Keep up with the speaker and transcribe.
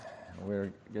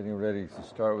We're getting ready to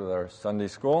start with our Sunday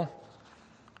school.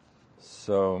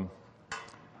 So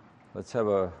let's have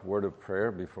a word of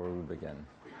prayer before we begin.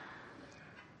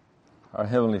 Our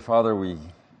Heavenly Father, we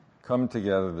come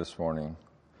together this morning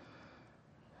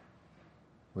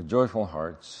with joyful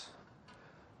hearts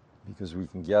because we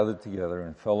can gather together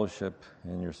in fellowship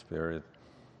in your Spirit.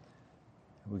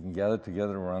 We can gather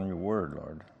together around your word,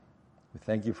 Lord. We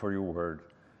thank you for your word,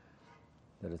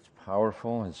 that it's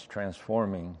powerful, it's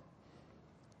transforming,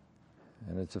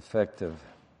 and it's effective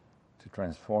to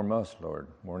transform us, Lord,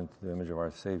 more into the image of our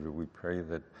Savior. We pray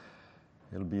that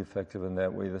it'll be effective in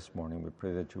that way this morning. We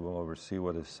pray that you will oversee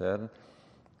what is said,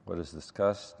 what is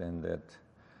discussed, and that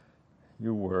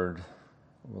your word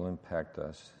will impact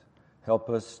us. Help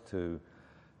us to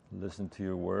listen to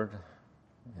your word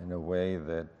in a way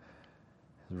that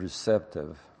is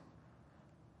receptive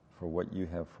for what you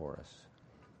have for us.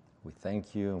 We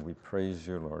thank you and we praise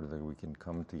you, Lord, that we can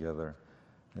come together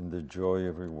in the joy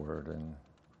of your word. In the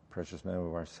precious name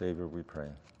of our Savior we pray.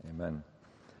 Amen.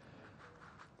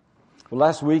 Well,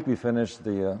 last week we finished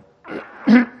the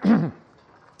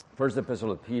first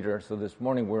epistle of Peter. So this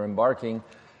morning we're embarking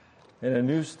in a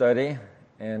new study,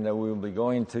 and we will be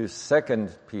going to 2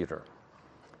 Peter.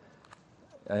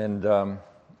 And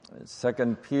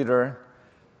 2 Peter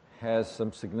has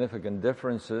some significant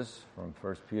differences from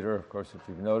 1 Peter. Of course, if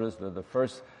you've noticed, the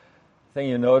first thing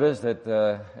you notice that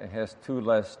it has 2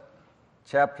 less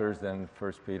chapters than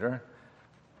 1 Peter.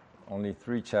 Only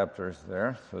 3 chapters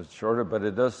there, so it's shorter, but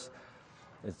it does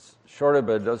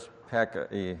pack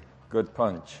a good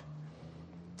punch.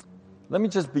 Let me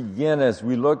just begin as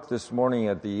we look this morning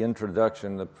at the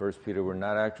introduction of 1 Peter. We're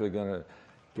not actually going to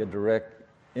get direct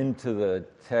into the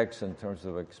text in terms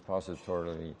of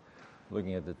expositorily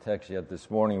looking at the text yet.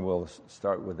 This morning we'll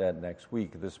start with that next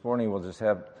week. This morning we'll just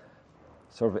have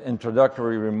sort of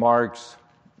introductory remarks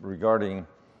regarding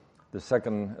the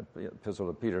second epistle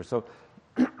of Peter. So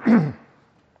I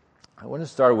want to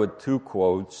start with 2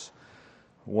 quotes,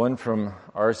 one from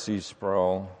R.C.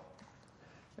 Sproul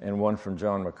and one from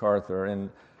John MacArthur. And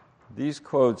these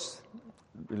quotes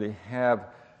really have,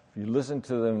 if you listen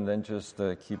to them, then just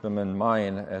keep them in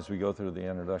mind as we go through the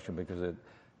introduction, because it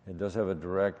does have a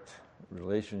direct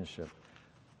relationship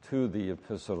to the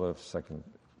epistle of 2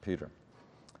 Peter.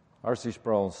 R.C.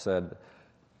 Sproul said,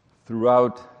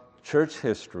 "Throughout church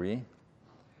history,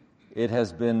 it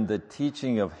has been the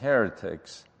teaching of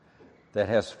heretics that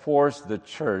has forced the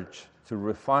church to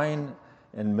refine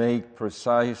and make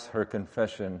precise her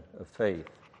confession of faith."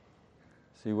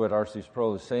 See what R.C.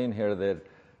 Sproul is saying here, that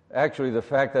actually the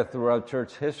fact that throughout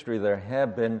church history there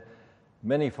have been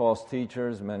many false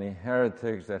teachers, many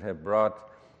heretics that have brought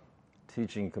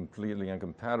teaching completely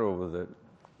incompatible with the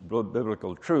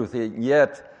biblical truth,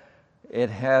 yet it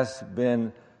has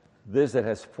been this that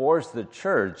has forced the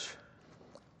church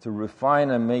to refine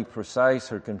and make precise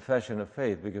her confession of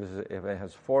faith, because if it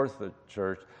has forced the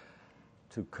church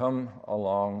to come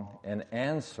along and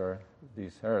answer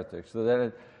these heretics, so that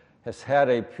it has had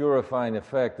a purifying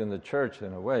effect in the church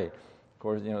in a way. Of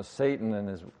course, Satan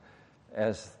and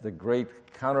as the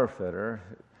great counterfeiter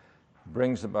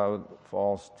brings about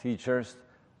false teachers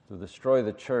to destroy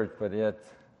the church, but yet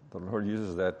the Lord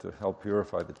uses that to help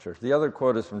purify the church. The other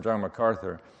quote is from John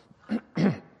MacArthur.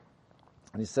 And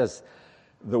he says,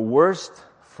 "The worst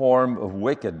form of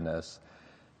wickedness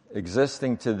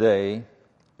existing today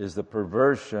is the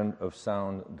perversion of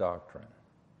sound doctrine."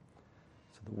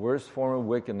 So the worst form of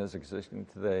wickedness existing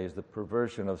today is the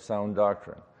perversion of sound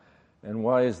doctrine. And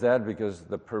why is that? Because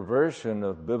the perversion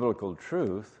of biblical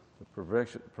truth, the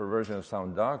perversion of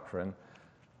sound doctrine,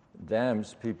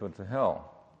 damns people to hell.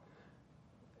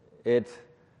 It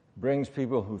brings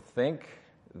people who think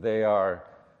they are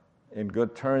in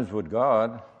good terms with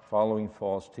God, following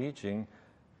false teaching,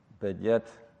 but yet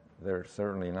they're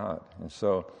certainly not. And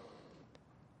so,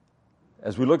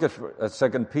 as we look at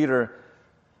 2 Peter,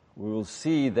 we will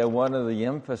see that one of the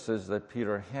emphasis that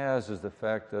Peter has is the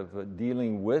fact of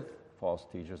dealing with false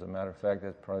teachers. As a matter of fact,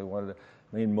 that's probably one of the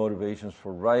main motivations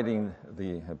for writing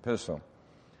the epistle.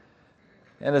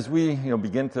 And as we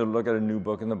begin to look at a new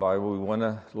book in the Bible, we want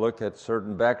to look at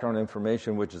certain background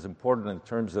information which is important in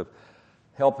terms of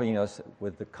helping us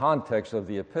with the context of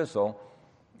the epistle.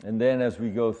 And then as we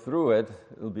go through it,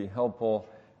 it'll be helpful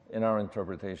in our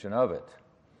interpretation of it.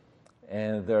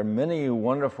 And there are many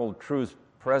wonderful truths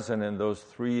present in those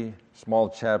 3 small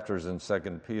chapters in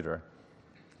 2 Peter.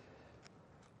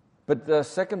 But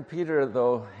 2 Peter,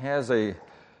 though, has a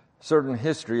certain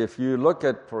history. If you look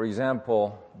at, for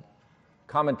example,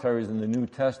 commentaries in the New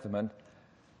Testament,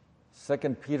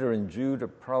 2 Peter and Jude are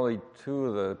probably 2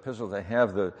 of the epistles that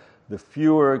have the the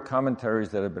fewer commentaries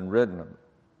that have been written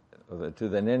to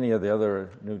than any of the other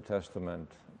New Testament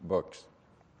books.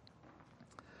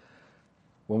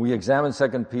 When we examine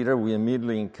 2 Peter, we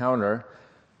immediately encounter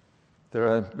there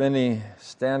are many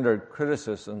standard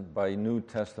criticisms by New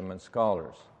Testament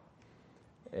scholars.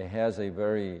 It has a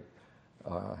very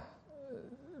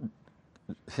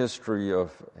history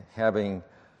of having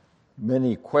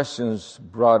many questions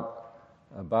brought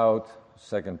about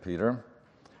 2 Peter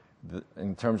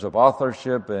in terms of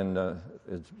authorship, and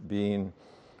it's being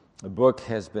the book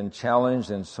has been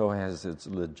challenged, and so has its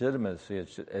legitimacy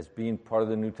as being part of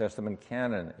the New Testament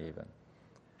canon even.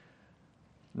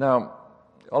 Now,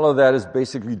 all of that is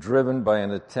basically driven by an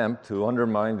attempt to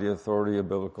undermine the authority of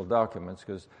biblical documents,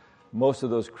 because most of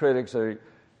those critics are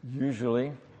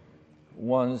usually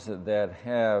ones that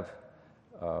have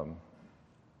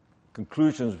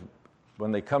conclusions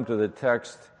when they come to the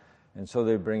text, and so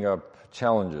they bring up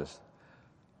challenges.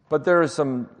 But there are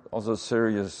some also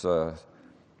serious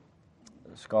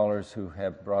scholars who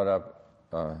have brought up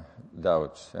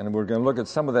doubts. And we're going to look at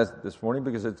some of that this morning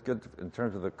because it's good in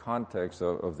terms of the context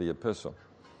of the epistle.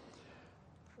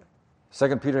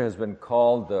 2 Peter has been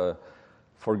called the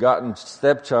forgotten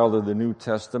stepchild of the New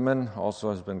Testament, also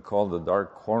has been called the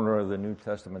dark corner of the New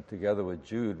Testament together with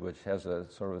Jude, which has a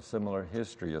sort of a similar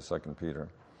history of 2 Peter.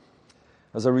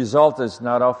 As a result, it's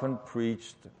not often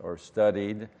preached or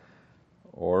studied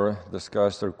or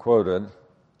discussed or quoted.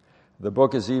 The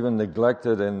book is even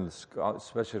neglected,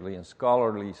 especially in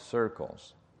scholarly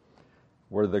circles,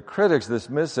 where the critics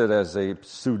dismiss it as a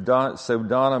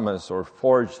pseudonymous or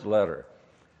forged letter.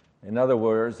 In other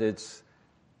words, it's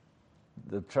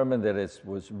determined that it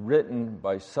was written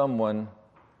by someone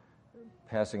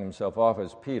passing himself off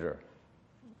as Peter.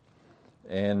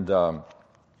 And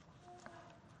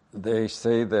they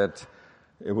say that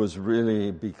it was really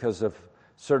because of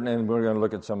certain, and we're going to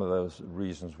look at some of those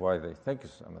reasons why they think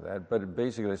some of that, but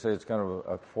basically they say it's kind of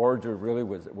a forgery, really,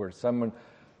 where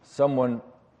someone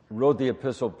wrote the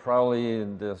epistle probably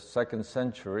in the 2nd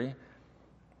century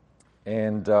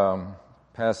and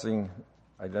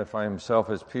identifying himself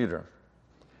as Peter.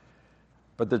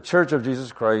 But the Church of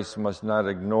Jesus Christ must not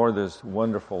ignore this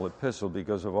wonderful epistle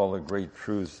because of all the great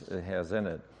truths it has in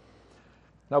it.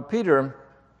 Now, Peter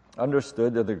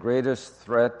understood that the greatest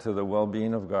threat to the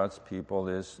well-being of God's people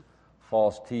is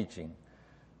false teaching.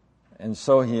 And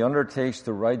so he undertakes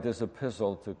to write this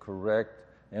epistle to correct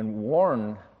and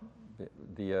warn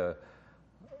the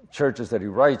churches that he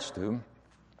writes to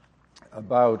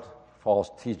about false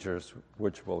teachers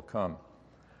which will come.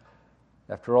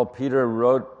 After all, Peter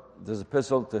wrote this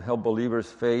epistle to help believers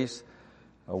face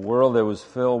a world that was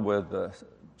filled with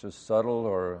just subtle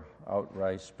or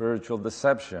outright spiritual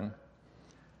deception.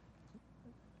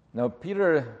 Now,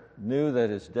 Peter knew that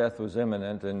his death was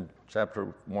imminent. In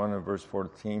chapter 1 and verse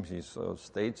 14, he so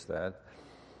states that.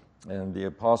 And the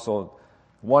apostle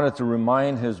wanted to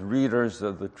remind his readers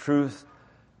of the truth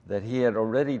that he had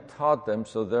already taught them.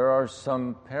 So there are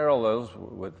some parallels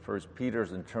with 1 Peter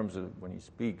in terms of when he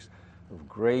speaks of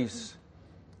grace.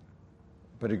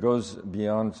 But it goes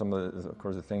beyond some of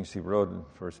the things he wrote in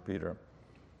 1 Peter.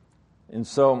 And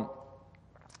so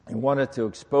he wanted to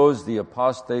expose the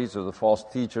apostates or the false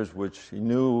teachers, which he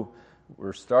knew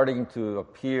were starting to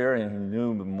appear, and he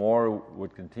knew more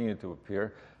would continue to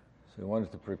appear. So he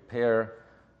wanted to prepare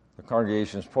the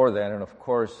congregations for that, and of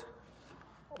course,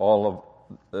 all of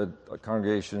the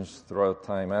congregations throughout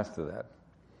time after that.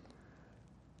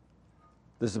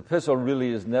 This epistle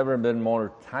really has never been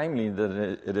more timely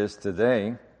than it is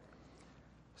today,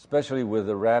 especially with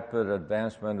the rapid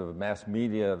advancement of mass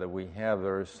media that we have.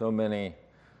 There are so many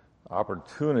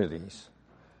opportunities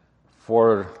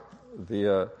for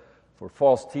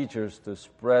false teachers to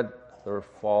spread their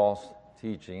false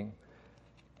teaching.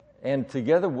 And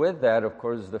together with that, of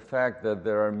course, is the fact that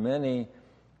there are many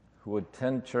who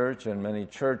attend church and many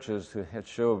churches who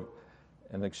show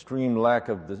an extreme lack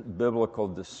of biblical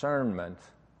discernment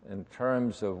in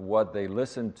terms of what they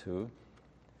listen to,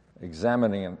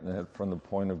 examining it from the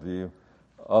point of view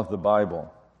of the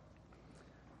Bible.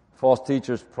 False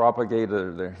teachers propagate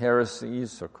their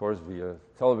heresies, of course, via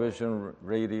television,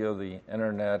 radio, the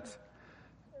internet,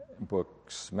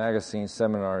 books, magazines,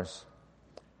 seminars,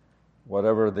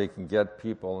 whatever they can get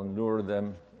people and lure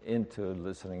them into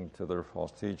listening to their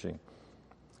false teaching.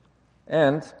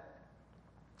 And,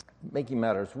 making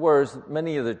matters worse,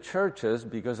 many of the churches,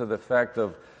 because of the fact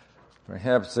of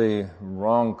perhaps a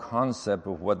wrong concept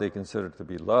of what they consider to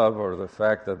be love, or the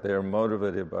fact that they are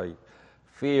motivated by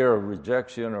fear of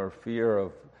rejection or fear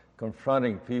of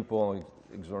confronting people,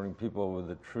 exhorting people with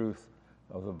the truth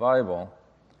of the Bible,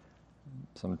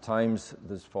 Sometimes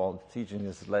this false teaching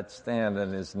is let stand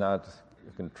and is not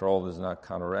controlled, is not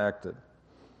counteracted.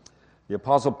 The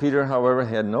Apostle Peter, however,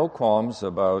 had no qualms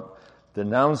about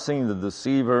denouncing the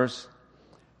deceivers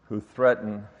who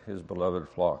threaten his beloved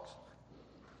flocks.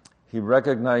 He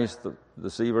recognized the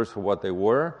deceivers for what they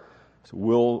were,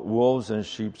 wolves in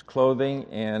sheep's clothing,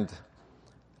 and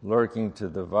lurking to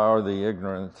devour the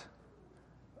ignorant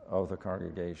of the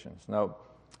congregations. Now,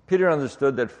 Peter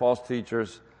understood that false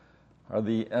teachers are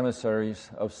the emissaries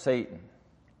of Satan,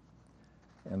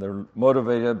 and they're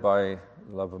motivated by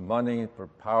love of money, for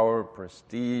power,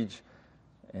 prestige,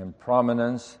 and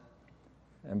prominence.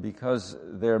 And because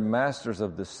they're masters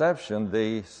of deception,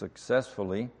 they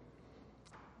successfully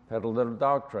peddle their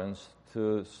doctrines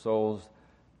to souls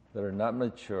that are not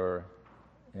mature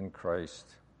in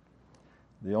Christ.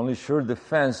 The only sure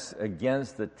defense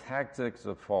against the tactics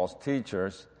of false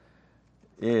teachers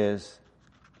is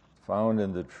found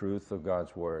in the truth of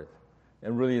God's Word.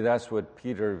 And really that's what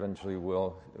Peter eventually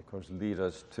will, of course, lead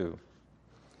us to.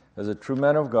 As a true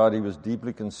man of God, he was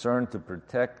deeply concerned to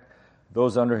protect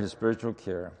those under his spiritual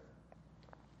care.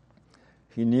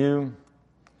 He knew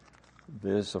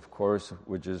this, of course,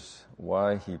 which is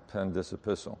why he penned this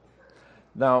epistle.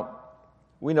 Now,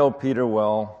 we know Peter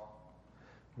well.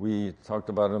 We talked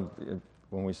about him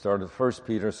when we started 1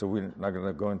 Peter, so we're not going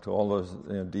to go into all those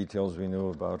details we knew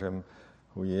about him,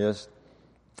 who he is.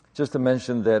 Just to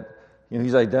mention that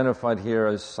he's identified here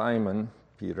as Simon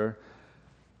Peter,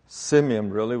 Simeon,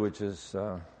 really, which is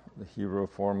the Hebrew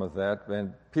form of that.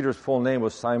 And Peter's full name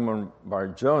was Simon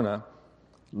Bar-Jonah.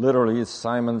 Literally, it's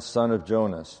Simon, son of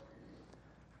Jonas.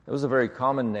 It was a very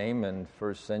common name in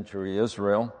first century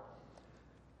Israel.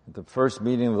 At the first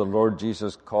meeting of the Lord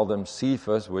Jesus called him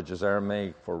Cephas, which is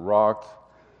Aramaic for rock.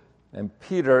 And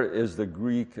Peter is the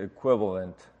Greek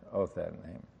equivalent of that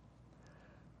name.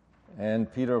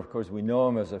 And Peter, of course, we know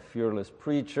him as a fearless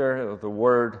preacher of the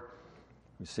word.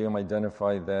 We see him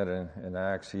identify that in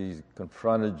Acts. He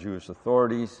confronted Jewish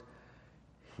authorities.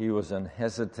 He was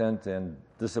unhesitant in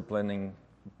disciplining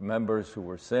members who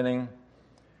were sinning.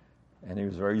 And he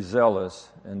was very zealous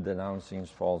in denouncing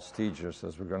false teachers,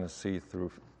 as we're going to see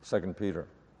through 2 Peter.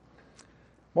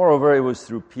 Moreover, it was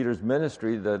through Peter's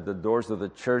ministry that the doors of the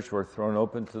church were thrown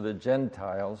open to the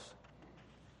Gentiles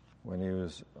when he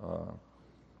was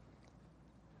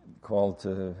called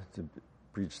to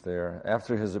preach there.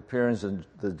 After his appearance in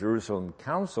the Jerusalem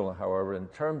Council, however, in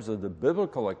terms of the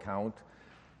biblical account,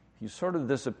 he sort of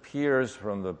disappears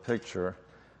from the picture.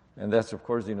 And that's, of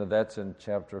course, that's in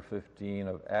chapter 15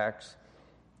 of Acts.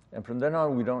 And from then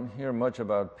on, we don't hear much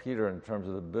about Peter in terms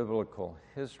of the biblical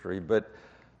history, but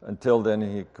until then,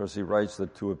 he writes the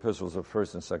two epistles of 1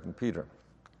 and 2 Peter.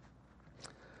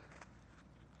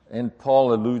 And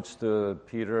Paul alludes to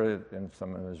Peter in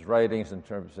some of his writings in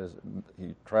terms of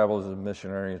he travels as a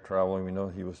missionary, traveling. We know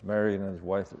he was married and his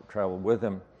wife traveled with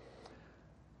him.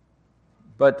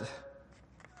 But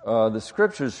the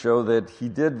scriptures show that he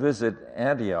did visit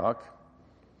Antioch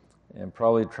and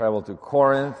probably traveled to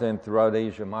Corinth and throughout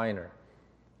Asia Minor.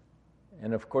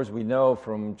 And of course, we know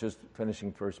from just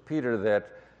finishing 1 Peter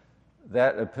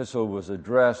that epistle was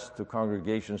addressed to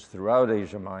congregations throughout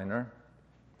Asia Minor.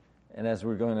 And as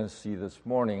we're going to see this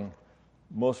morning,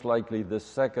 most likely this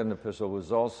second epistle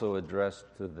was also addressed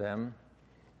to them.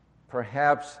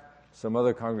 Perhaps some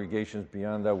other congregations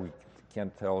beyond that, we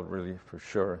can't tell really for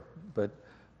sure, but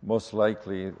most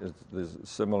likely there's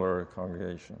similar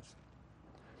congregations.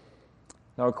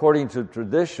 Now, according to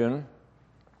tradition,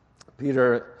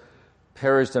 Peter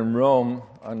perished in Rome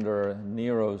under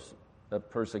Nero's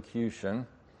persecution,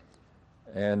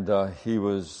 and he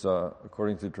was,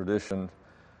 according to tradition,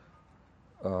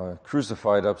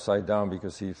 crucified upside down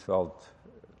because he felt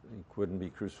he couldn't be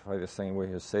crucified the same way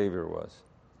his Savior was.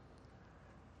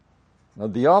 Now,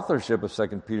 the authorship of 2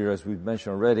 Peter, as we've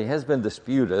mentioned already, has been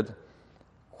disputed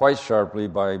quite sharply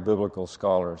by biblical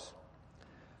scholars.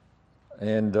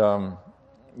 And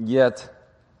yet,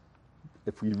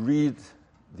 if we read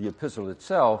the epistle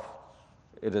itself,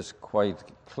 it is quite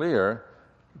clear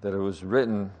that it was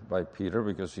written by Peter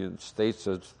because he states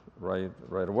it right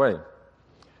away.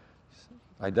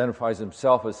 Identifies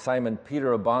himself as Simon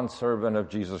Peter, a bondservant of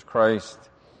Jesus Christ,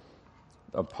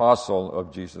 apostle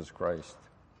of Jesus Christ.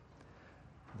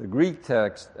 The Greek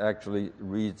text actually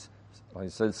reads, like I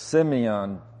said,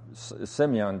 Simeon,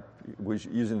 which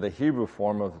using the Hebrew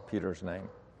form of Peter's name.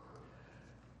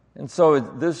 And so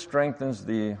this strengthens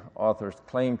the author's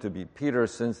claim to be Peter,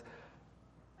 since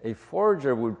a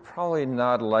forger would probably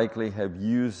not likely have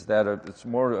used that. It's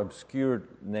more obscure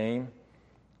name.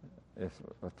 If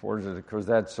a forgery, because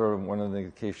that's sort of one of the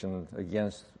indications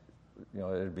against,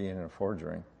 it being a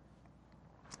forgery.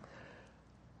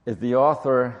 if the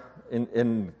author,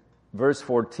 in verse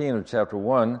 14 of chapter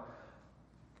 1,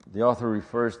 the author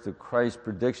refers to Christ's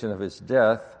prediction of his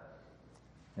death,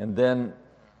 and then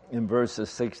in verses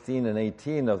 16 and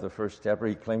 18 of the first chapter,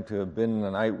 he claimed to have been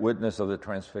an eyewitness of the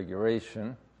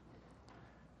transfiguration.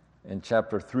 In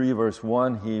chapter 3, verse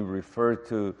 1, he referred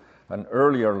to an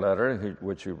earlier letter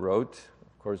which he wrote,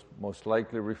 of course, most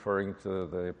likely referring to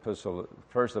the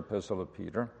first epistle of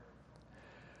Peter.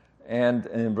 And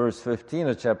in verse 15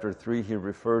 of chapter 3, he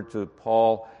referred to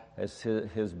Paul as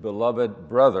his beloved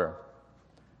brother,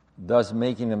 thus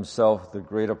making himself the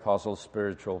great apostle's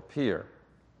spiritual peer.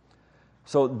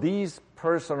 So these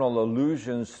personal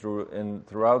allusions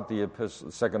throughout the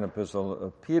second epistle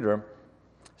of Peter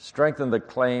strengthen the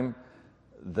claim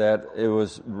that it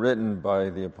was written by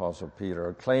the Apostle Peter,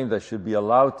 a claim that should be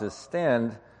allowed to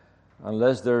stand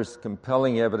unless there's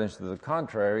compelling evidence to the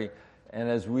contrary. And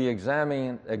as we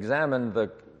examine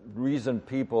the reason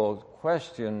people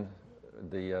question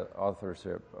the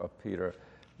authorship of Peter,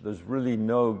 there's really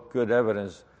no good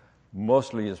evidence.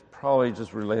 Mostly it's probably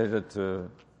just related to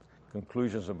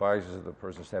conclusions and biases that the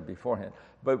person had beforehand.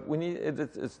 But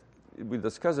we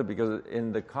discuss it because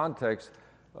in the context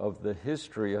of the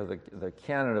history of the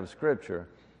canon of Scripture,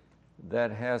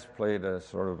 that has played a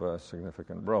sort of a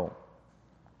significant role.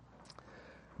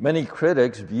 Many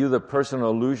critics view the personal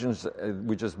allusions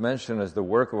we just mentioned as the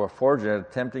work of a forger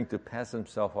attempting to pass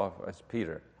himself off as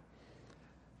Peter.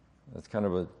 That's kind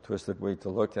of a twisted way to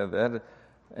look at that.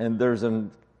 And there's a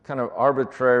kind of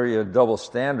arbitrary double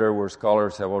standard where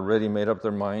scholars have already made up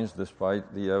their minds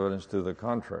despite the evidence to the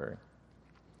contrary.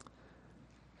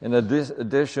 In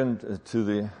addition to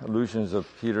the allusions of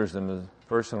Peter's and the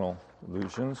personal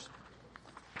allusions,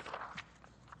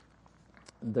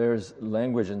 there's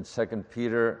language in 2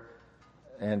 Peter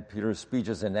and Peter's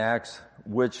speeches in Acts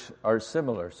which are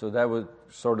similar. So that would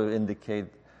sort of indicate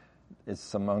it's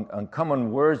some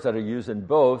uncommon words that are used in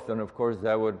both, and of course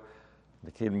that would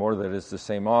indicate more that it's the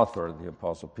same author, the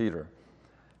Apostle Peter.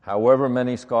 However,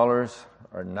 many scholars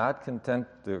are not content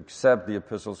to accept the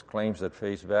epistle's claims at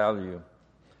face value,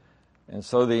 and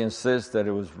so they insist that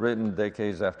it was written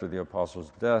decades after the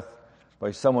apostle's death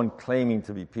by someone claiming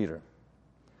to be Peter.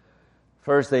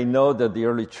 First, they know that the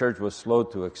early church was slow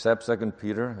to accept 2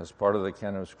 Peter as part of the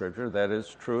canon of Scripture. That is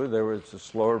true. They were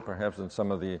slower perhaps than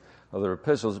some of the other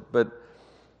epistles, but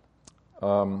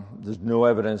there's no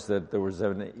evidence that there was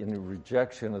any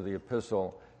rejection of the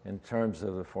epistle in terms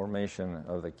of the formation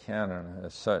of the canon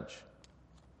as such.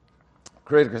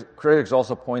 Critics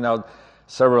also point out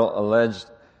several alleged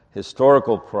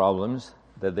historical problems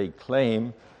that they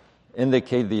claim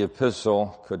indicate the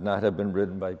epistle could not have been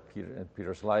written by Peter in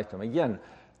Peter's lifetime. Again,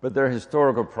 but they're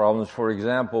historical problems. For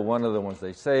example, one of the ones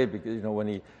they say, because when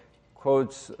he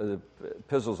quotes the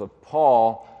epistles of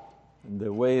Paul,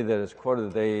 the way that it's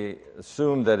quoted, they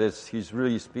assume that he's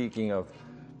really speaking of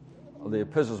the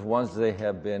epistles once they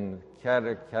have been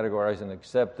categorized and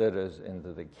accepted as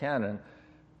into the canon.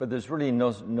 But there's really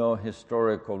no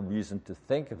historical reason to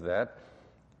think of that.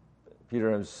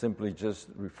 Peter is simply just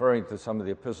referring to some of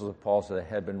the epistles of Paul that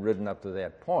had been written up to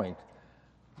that point.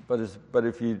 But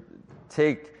if you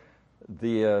take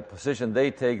the position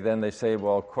they take, then they say,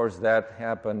 well, of course, that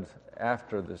happened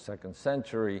after the 2nd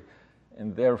century,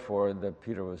 and therefore that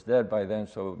Peter was dead by then,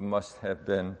 so it must have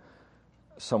been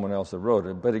someone else that wrote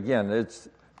it. But again, it's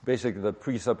basically the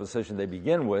presupposition they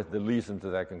begin with that leads them to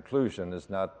that conclusion. It's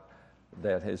not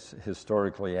that it's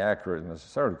historically accurate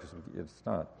necessarily, because it's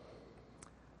not.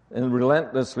 And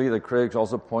relentlessly, the critics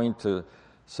also point to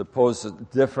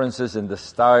supposed differences in the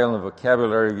style and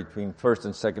vocabulary between 1st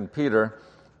and 2nd Peter,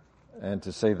 and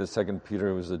to say that 2nd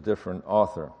Peter was a different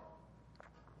author.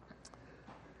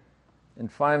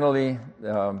 And finally,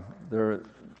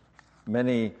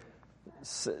 many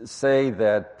say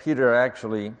that Peter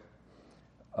actually,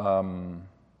 there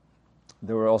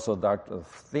were also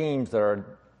themes that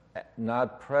are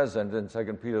not present in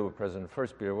 2 Peter, were present in 1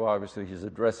 Peter. Well, obviously he's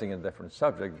addressing a different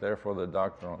subject, therefore the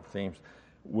doctrinal themes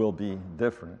will be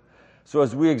different. So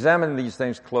as we examine these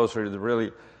things closer,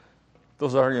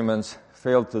 those arguments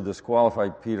fail to disqualify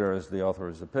Peter as the author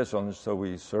of his epistle, and so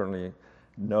we certainly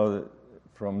know that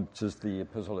from just the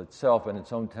epistle itself and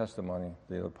its own testimony,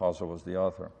 the apostle was the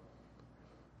author.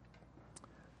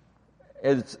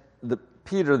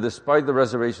 Peter, despite the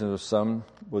reservations of some,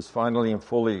 was finally and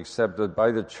fully accepted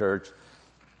by the church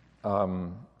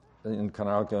in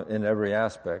every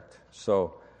aspect.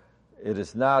 So it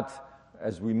is not,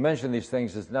 as we mention these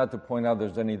things, it's not to point out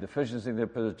there's any deficiency in the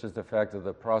epistle, it's just the fact that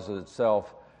the process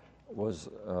itself was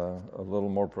a little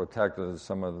more protected than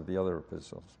some of the other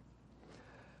epistles.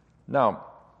 Now,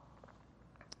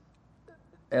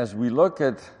 as we look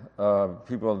at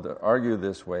people that argue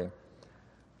this way,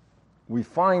 we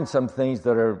find some things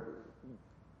that are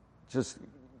just,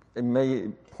 it may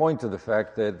point to the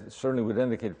fact that certainly would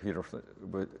indicate Peter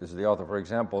is the author. For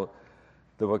example,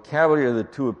 the vocabulary of the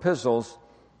two epistles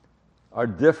are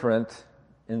different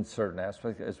in certain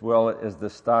aspects, as well as the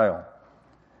style.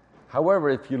 However,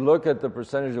 if you look at the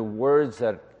percentage of words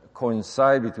that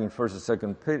coincide between 1st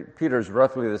and 2nd Peter, is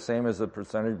roughly the same as the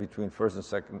percentage between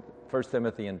 1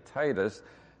 Timothy and Titus,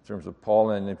 in terms of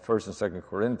Paul, and in 1st and 2nd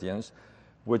Corinthians,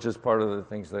 which is part of the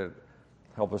things that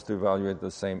help us to evaluate the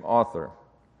same author.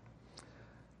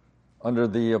 Under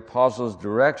the apostles'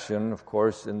 direction, of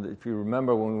course, if you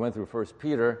remember when we went through 1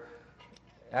 Peter,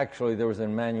 actually there was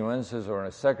an amanuensis or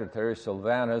a secretary,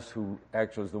 Silvanus, who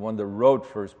actually was the one that wrote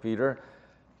 1 Peter.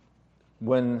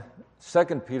 When 2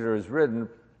 Peter is written,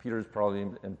 Peter's probably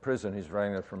in prison. He's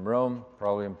writing it from Rome,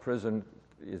 probably in prison.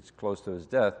 It's close to his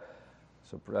death.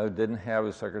 So probably didn't have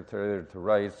a secretary to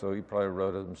write, so he probably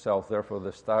wrote it himself. Therefore,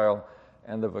 the style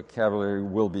and the vocabulary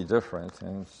will be different.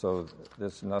 And so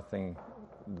there's nothing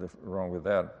wrong with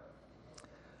that.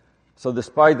 So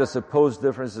despite the supposed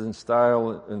differences in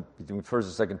style between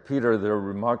 1st and 2nd Peter, there are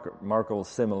remarkable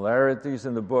similarities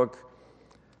in the book.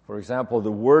 For example,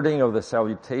 the wording of the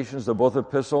salutations of both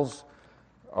epistles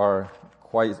are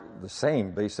quite the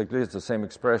same. Basically, it's the same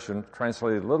expression,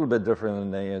 translated a little bit different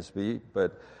in the ASB,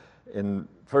 but in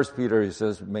 1 Peter he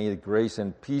says, "May grace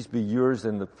and peace be yours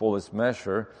in the fullest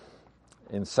measure."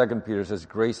 In 2 Peter it says,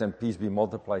 "Grace and peace be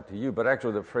multiplied to you." But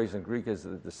actually the phrase in Greek is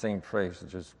the same phrase,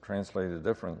 it's just translated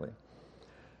differently.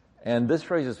 And this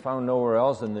phrase is found nowhere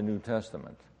else in the New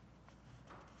Testament.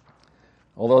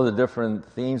 Although the different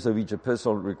themes of each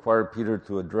epistle require Peter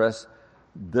to address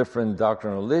different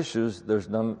doctrinal issues, there's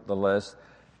nonetheless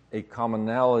a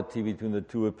commonality between the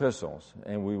two epistles,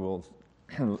 and we will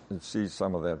see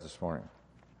some of that this morning.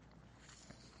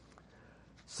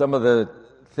 Some of the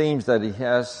themes that he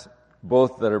has,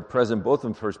 both that are present both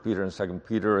in 1 Peter and 2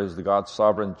 Peter, is the God's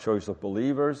sovereign choice of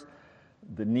believers,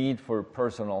 the need for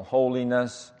personal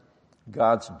holiness,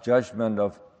 God's judgment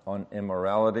on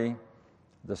immorality,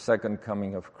 the second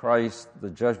coming of Christ, the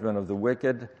judgment of the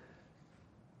wicked,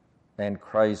 and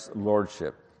Christ's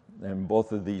lordship. And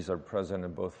both of these are present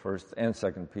in both 1 and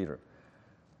 2 Peter.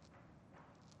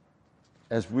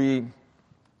 As we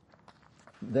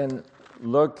then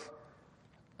look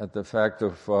at the fact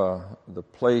of the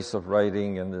place of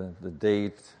writing and the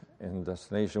date and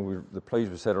destination, the place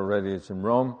we said already, it's in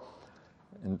Rome.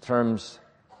 In terms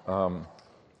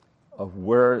of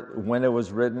when it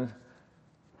was written,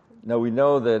 now we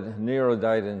know that Nero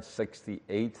died in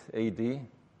 68 A.D.,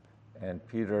 and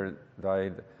Peter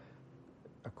died,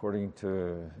 according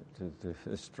to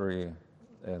history,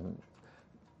 and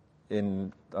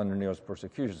under Nero's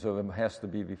persecution. So it has to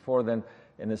be before then,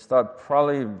 and it's thought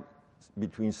probably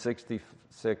between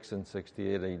 66 and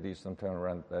 68 A.D., sometime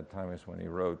around that time is when he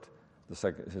wrote his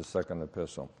second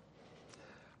epistle.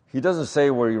 He doesn't say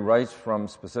where he writes from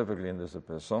specifically in this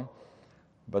epistle,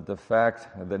 but the fact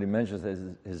that he mentions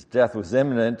that his death was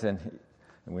imminent, and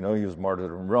we know he was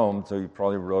martyred in Rome, so he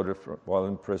probably wrote it while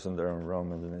in prison there in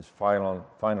Rome, and in his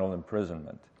final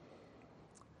imprisonment.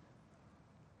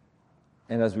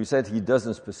 And as we said, he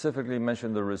doesn't specifically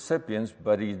mention the recipients,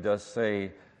 but he does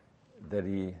say that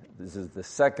this is the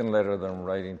second letter that I'm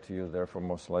writing to you, therefore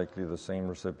most likely the same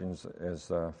recipients as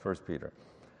 1 Peter.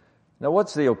 Now,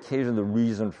 what's the occasion, the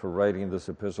reason for writing this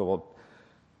epistle? Well,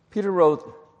 Peter wrote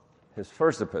his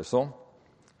first epistle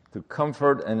to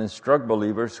comfort and instruct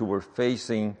believers who were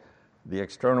facing the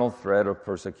external threat of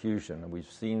persecution. And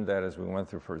we've seen that as we went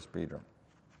through 1 Peter.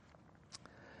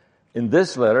 In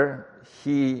this letter,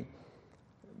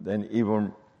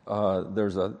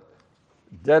 there's a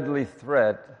deadly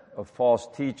threat of false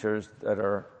teachers that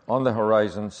are on the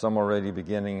horizon, some already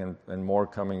beginning and more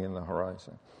coming in the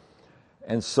horizon.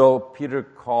 And so Peter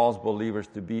calls believers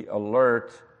to be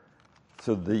alert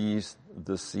to these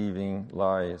deceiving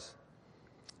lies.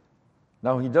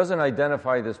 Now, he doesn't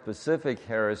identify the specific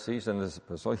heresies in this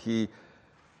epistle. He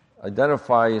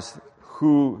identifies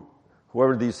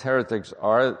whoever these heretics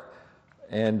are,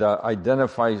 and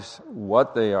identifies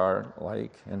what they are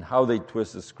like and how they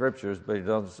twist the scriptures, but he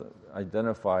doesn't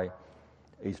identify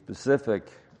a specific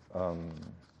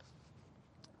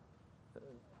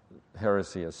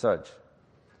heresy as such.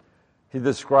 He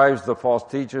describes the false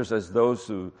teachers as those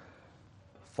who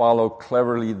follow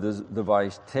cleverly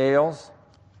devised tales,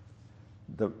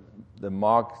 the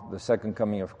mock the second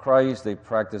coming of Christ, they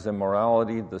practice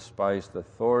immorality, despised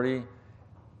authority,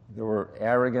 they were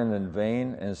arrogant and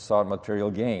vain, and sought material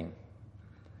gain.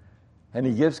 And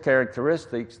he gives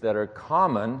characteristics that are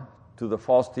common to the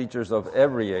false teachers of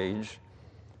every age,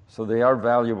 so they are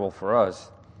valuable for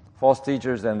us. False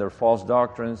teachers and their false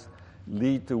doctrines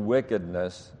lead to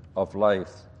wickedness of life.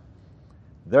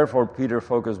 Therefore, Peter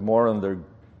focused more on their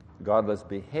godless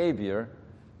behavior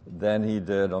than he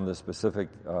did on the specific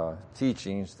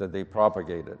teachings that they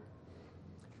propagated.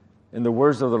 In the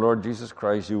words of the Lord Jesus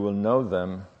Christ, you will know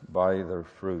them by their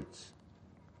fruits.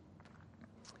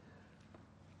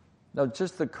 Now,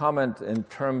 just to comment in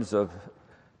terms of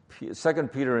 2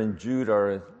 Peter and Jude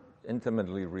are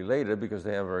intimately related because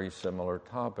they have very similar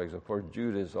topics. Of course,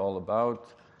 Jude is all about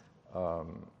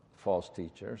false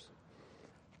teachers.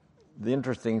 The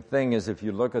interesting thing is if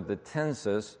you look at the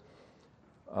tenses,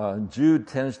 Jude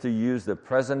tends to use the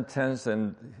present tense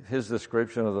in his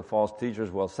description of the false teachers,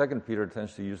 while 2 Peter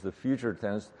tends to use the future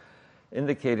tense,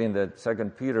 indicating that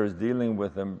 2 Peter is dealing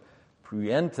with them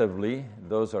preemptively,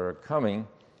 those that are coming,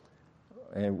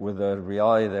 and with a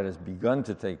reality that has begun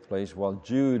to take place, while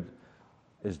Jude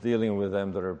is dealing with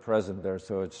them that are present there.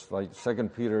 So it's like 2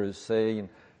 Peter is saying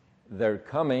they're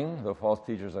coming, the false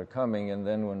teachers are coming, and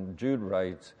then when Jude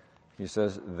writes, he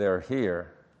says they're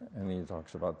here, and he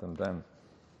talks about them then.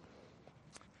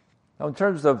 Now, in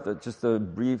terms of just a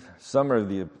brief summary of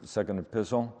the second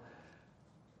epistle,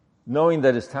 knowing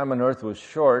that his time on earth was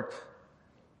short,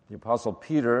 the Apostle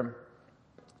Peter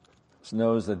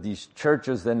knows that these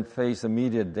churches then face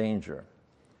immediate danger.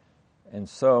 And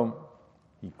so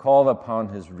he called upon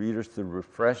his readers to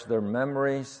refresh their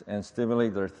memories and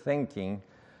stimulate their thinking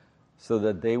so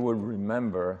that they would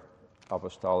remember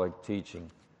apostolic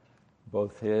teaching.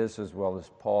 Both his as well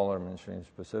as Paul are mentioning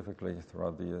specifically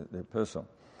throughout the epistle.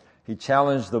 He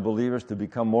challenged the believers to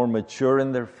become more mature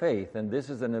in their faith, and this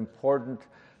is an important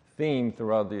theme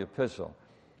throughout the epistle.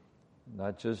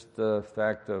 Not just the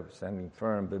fact of standing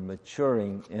firm, but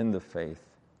maturing in the faith.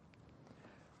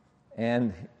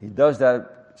 And he does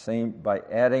that same by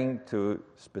adding to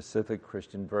specific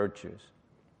Christian virtues.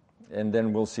 And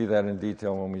then we'll see that in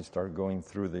detail when we start going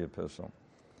through the epistle.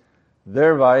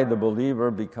 Thereby, the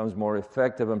believer becomes more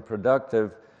effective and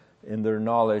productive in their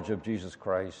knowledge of Jesus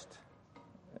Christ.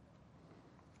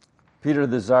 Peter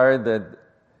desired that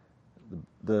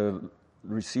the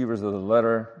receivers of the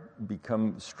letter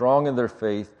become strong in their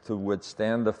faith to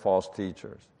withstand the false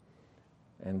teachers.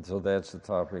 And so that's the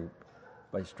topic.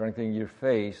 By strengthening your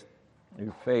faith,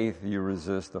 you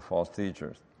resist the false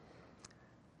teachers.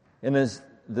 In his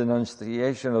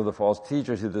denunciation of the false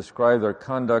teachers, he described their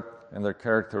conduct and their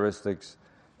characteristics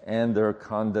and their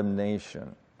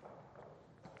condemnation.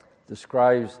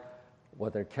 Describes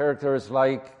what their character is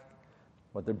like,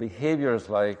 what their behavior is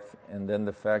like, and then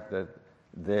the fact that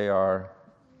they are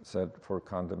set for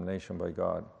condemnation by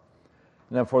God.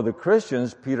 Now, for the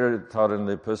Christians, Peter taught in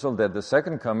the epistle that the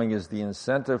second coming is the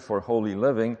incentive for holy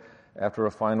living after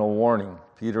a final warning.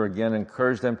 Peter again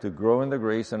encouraged them to grow in the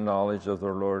grace and knowledge of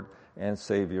their Lord and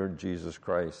Savior, Jesus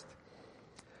Christ.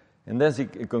 And then he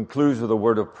concludes with a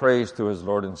word of praise to his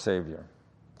Lord and Savior.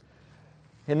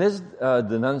 In his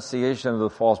denunciation of the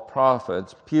false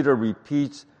prophets, Peter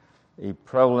repeats a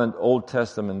prevalent Old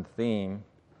Testament theme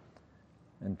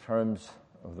in terms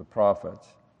of the prophets.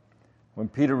 When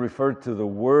Peter referred to the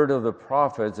word of the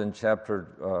prophets in chapter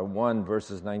 1,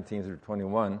 verses 19 through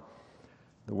 21,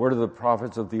 the word of the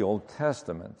prophets of the Old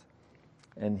Testament.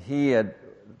 And he at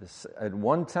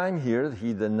one time here,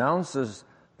 he denounces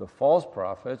the false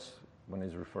prophets when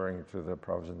he's referring to the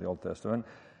prophets of the Old Testament.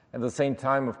 At the same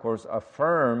time, of course,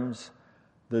 affirms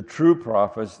the true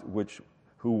prophets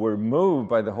who were moved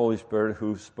by the Holy Spirit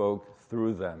who spoke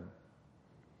through them.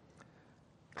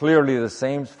 Clearly, the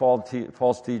same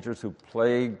false teachers who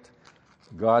plagued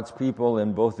God's people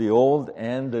in both the Old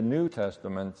and the New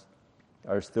Testaments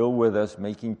are still with us,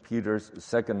 making Peter's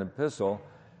second epistle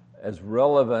as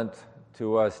relevant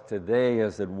to us today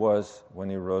as it was when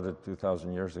he wrote it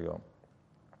 2,000 years ago.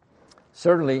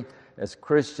 Certainly, as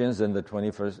Christians in the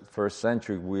 21st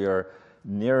century, we are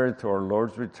nearer to our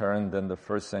Lord's return than the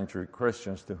first century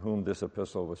Christians to whom this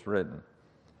epistle was written.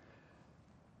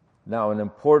 Now, an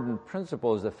important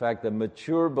principle is the fact that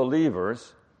mature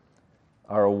believers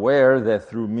are aware that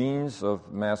through means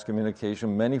of mass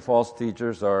communication, many false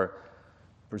teachers are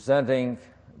presenting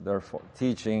their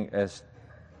teaching as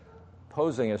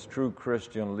posing as true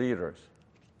Christian leaders.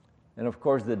 And of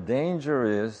course, the danger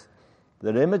is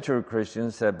that immature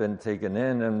Christians have been taken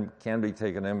in and can be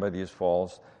taken in by these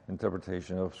false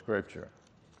interpretations of Scripture.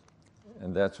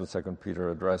 And that's what 2 Peter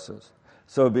addresses.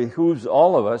 So it behooves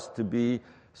all of us to be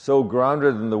so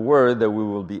grounded in the Word that we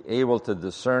will be able to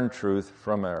discern truth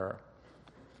from error.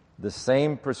 The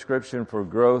same prescription for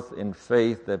growth in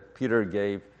faith that Peter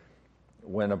gave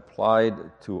when applied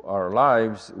to our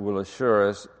lives will assure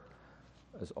us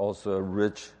as also a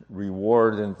rich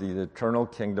reward in the eternal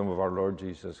kingdom of our Lord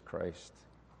Jesus Christ,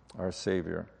 our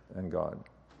Savior and God.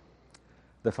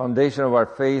 The foundation of our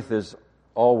faith is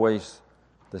always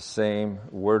the same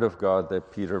Word of God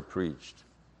that Peter preached.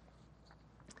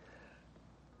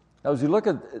 Now, as you look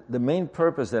at the main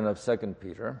purpose then of 2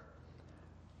 Peter,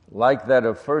 like that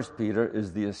of 1 Peter,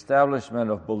 is the establishment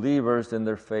of believers in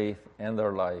their faith and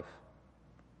their life.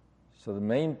 So the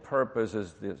main purpose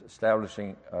is the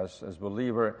establishing us as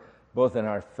believer, both in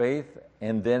our faith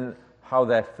and then how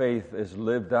that faith is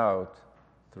lived out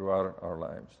throughout our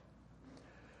lives.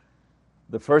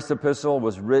 The first epistle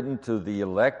was written to the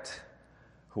elect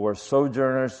who are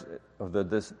sojourners of the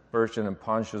dispersion in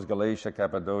Pontus, Galatia,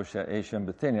 Cappadocia, Asia, and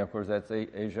Bithynia. Of course, that's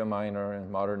Asia Minor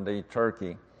and modern-day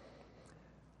Turkey.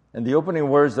 And the opening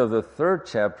words of the third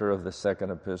chapter of the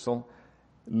second epistle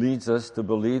leads us to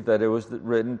believe that it was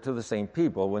written to the same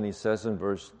people when he says in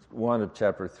verse 1 of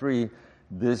chapter 3,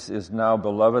 "This is now,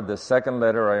 beloved, the second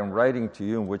letter I am writing to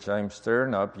you, in which I am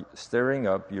stirring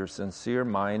up your sincere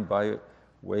mind by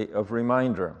way of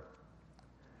reminder."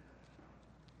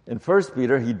 In 1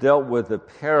 Peter, he dealt with the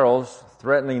perils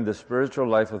threatening the spiritual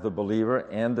life of the believer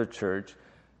and the church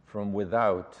from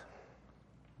without,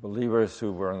 believers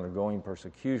who were undergoing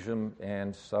persecution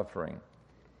and suffering.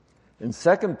 In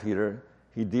 2 Peter,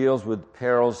 he deals with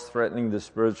perils threatening the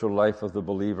spiritual life of the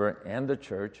believer and the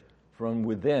church from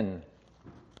within.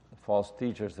 The false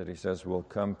teachers that he says will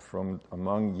come from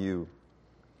among you.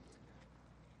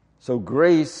 So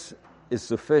grace is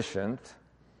sufficient.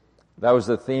 That was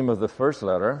the theme of the first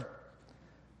letter.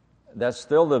 That's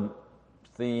still the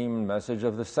theme message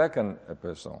of the second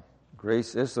epistle.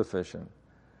 Grace is sufficient.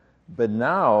 But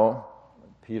now,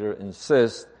 Peter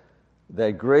insists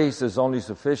that grace is only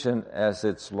sufficient as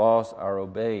its laws are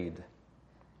obeyed.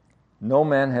 No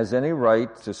man has any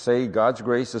right to say God's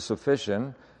grace is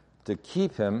sufficient to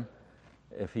keep him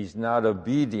if he's not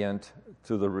obedient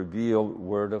to the revealed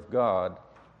Word of God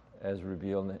as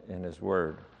revealed in His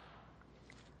Word.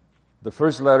 The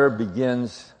first letter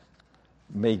begins,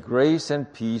 "May grace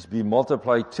and peace be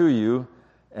multiplied to you,"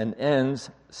 and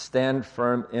ends, "Stand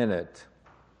firm in it."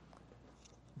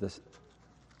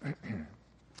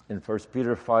 In 1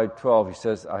 Peter 5:12, he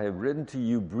says, "I have written to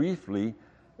you briefly,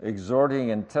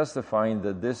 exhorting and testifying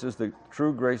that this is the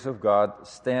true grace of God.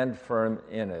 Stand firm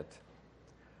in it."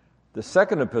 The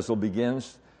second epistle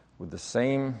begins with the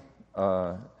same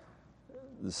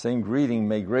greeting,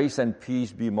 "May grace and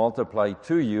peace be multiplied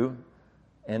to you,"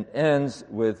 and ends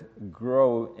with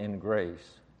 "grow in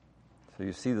grace." So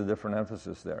you see the different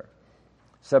emphasis there.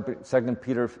 2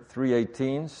 Peter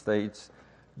 3:18 states,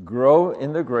 "Grow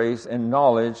in the grace and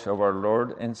knowledge of our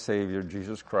Lord and Savior,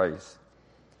 Jesus Christ."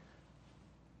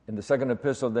 In the second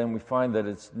epistle, then, we find that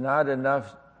it's not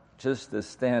enough just to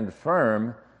stand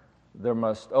firm. There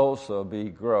must also be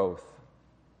growth.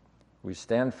 We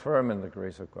stand firm in the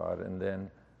grace of God, and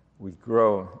then we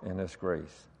grow in His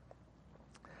grace.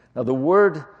 Now, the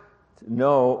word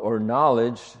know or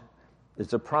knowledge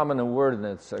is a prominent word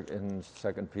in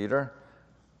 2 Peter,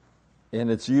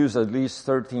 and it's used at least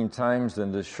 13 times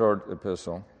in this short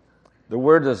epistle. The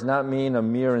word does not mean a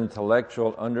mere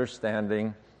intellectual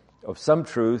understanding of some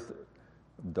truth,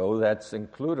 though that's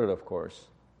included, of course.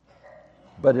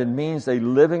 But it means a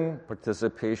living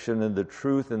participation in the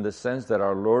truth in the sense that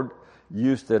our Lord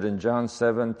used it in John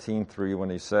 17:3 when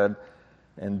He said,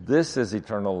 "And this is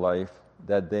eternal life,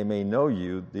 that they may know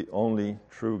you, the only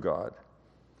true God,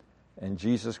 and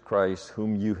Jesus Christ,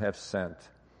 whom you have sent."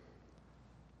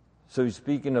 So he's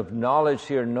speaking of knowledge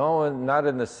here, not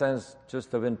in the sense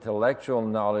just of intellectual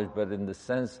knowledge, but in the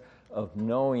sense of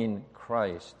knowing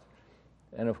Christ.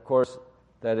 And of course,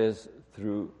 that is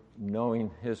through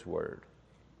knowing His Word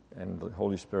and the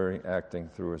Holy Spirit acting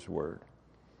through His Word.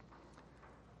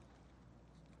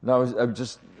 Now, I'm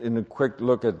just in a quick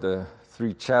look at the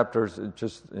 3 chapters,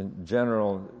 just in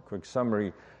general, quick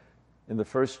summary. In the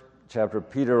first chapter,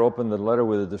 Peter opened the letter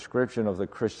with a description of the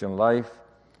Christian life.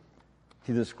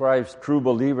 He describes true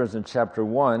believers in chapter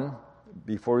 1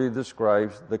 before he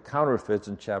describes the counterfeits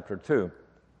in chapter 2.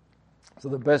 So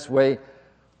the best way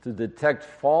to detect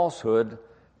falsehood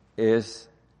is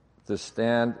to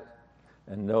stand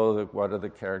and know what are the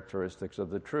characteristics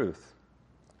of the truth.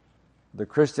 The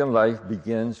Christian life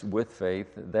begins with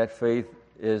faith. That faith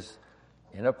is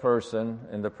in the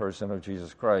person of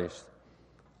Jesus Christ.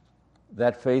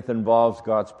 That faith involves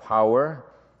God's power,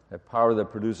 a power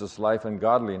that produces life and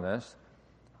godliness.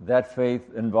 That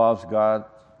faith involves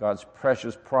God's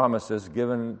precious promises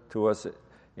given to us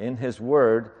in His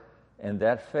Word, and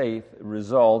that faith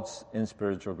results in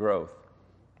spiritual growth.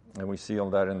 And we see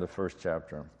all that in the first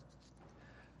chapter.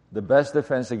 The best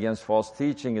defense against false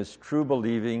teaching is true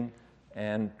believing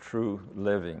and true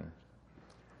living.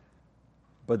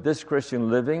 But this Christian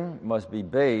living must be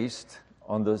based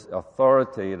on this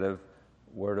authoritative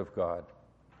Word of God.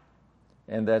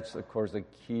 And that's, of course, the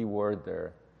key word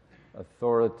there,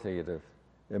 authoritative.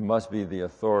 It must be the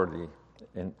authority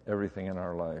in everything in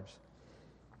our lives.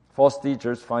 False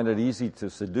teachers find it easy to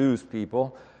seduce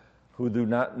people who do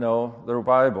not know their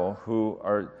Bible, who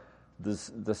are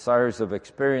desirous of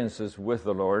experiences with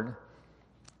the Lord.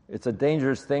 It's a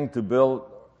dangerous thing to build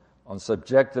on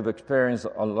subjective experience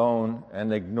alone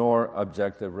and ignore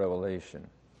objective revelation.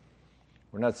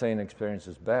 We're not saying experience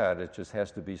is bad, it just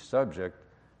has to be subject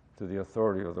to the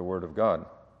authority of the Word of God.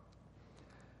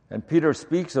 And Peter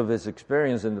speaks of his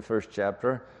experience in the first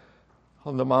chapter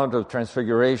on the Mount of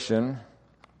Transfiguration,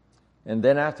 and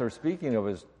then after speaking of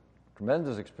his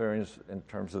tremendous experience in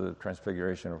terms of the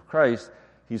transfiguration of Christ,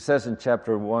 he says in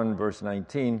chapter 1, verse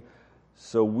 19,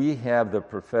 "So we have the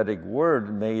prophetic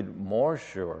word made more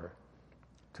sure,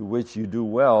 to which you do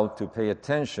well to pay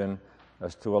attention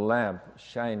as to a lamp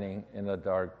shining in a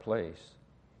dark place."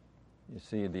 You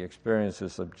see, the experience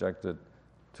is subjected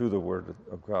to the Word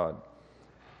of God.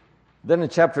 Then in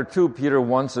chapter 2, Peter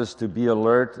wants us to be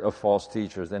alert of false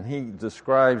teachers, and he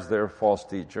describes their false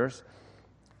teachers.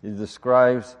 He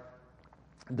describes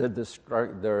their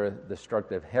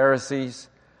destructive heresies,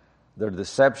 their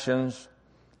deceptions,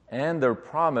 and their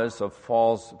promise of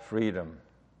false freedom.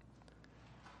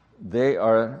 They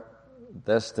are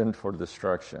destined for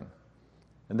destruction.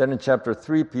 And then in chapter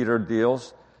 3, Peter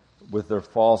deals with their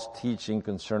false teaching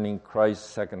concerning Christ's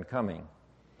second coming.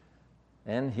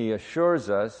 And he assures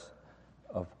us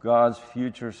of God's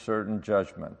future certain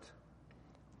judgment,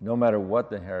 no matter what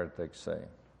the heretics say.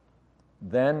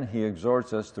 Then he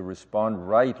exhorts us to respond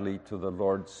rightly to the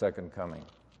Lord's second coming.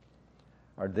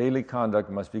 Our daily conduct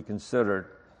must be considered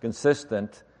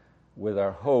consistent with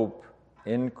our hope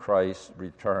in Christ's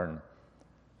return,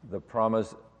 the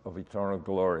promise of eternal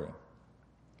glory.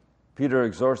 Peter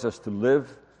exhorts us to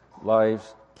live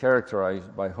lives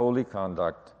characterized by holy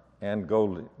conduct and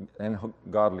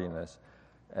godliness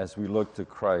as we look to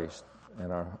Christ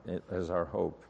as our hope.